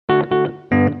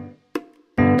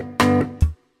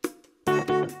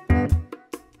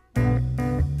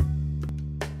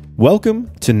Welcome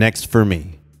to Next for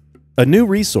Me, a new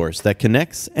resource that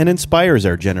connects and inspires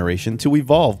our generation to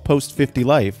evolve post-50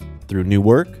 life through new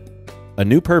work, a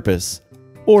new purpose,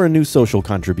 or a new social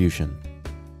contribution.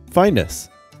 Find us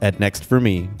at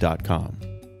nextforme.com.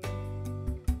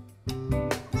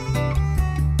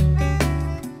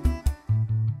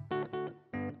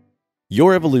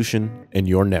 Your evolution and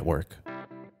your network.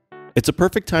 It's a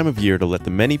perfect time of year to let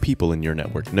the many people in your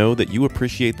network know that you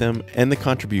appreciate them and the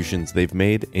contributions they've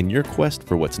made in your quest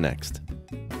for what's next.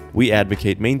 We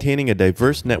advocate maintaining a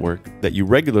diverse network that you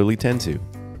regularly tend to,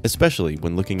 especially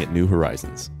when looking at new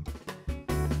horizons.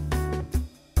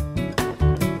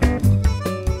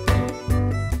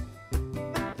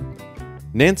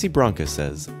 Nancy Bronca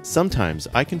says, "Sometimes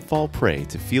I can fall prey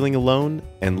to feeling alone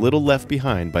and little left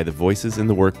behind by the voices in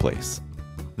the workplace.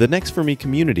 The Next for Me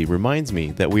community reminds me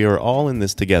that we are all in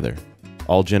this together,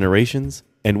 all generations,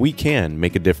 and we can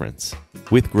make a difference,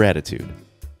 with gratitude."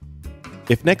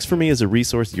 If Next for Me is a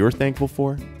resource you're thankful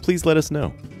for, please let us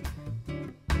know.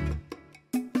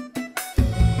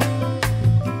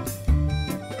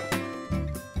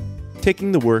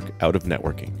 Taking the work out of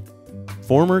networking.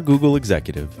 Former Google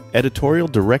executive, editorial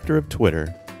director of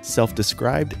Twitter,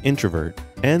 self-described introvert,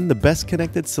 and the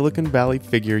best-connected Silicon Valley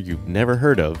figure you've never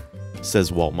heard of,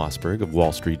 says Walt Mossberg of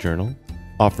Wall Street Journal,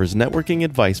 offers networking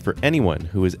advice for anyone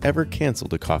who has ever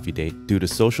canceled a coffee date due to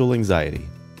social anxiety.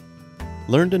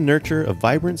 Learn to nurture a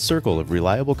vibrant circle of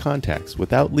reliable contacts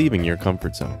without leaving your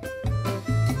comfort zone.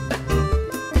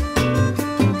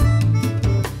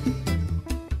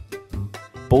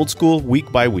 Bold School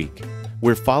Week by Week.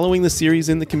 We're following the series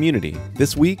in the community.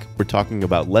 This week, we're talking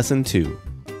about Lesson 2,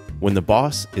 when the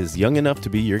boss is young enough to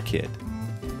be your kid.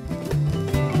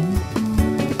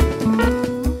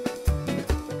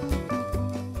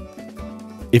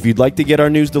 If you'd like to get our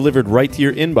news delivered right to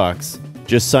your inbox,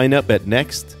 just sign up at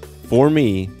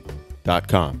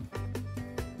nextforme.com.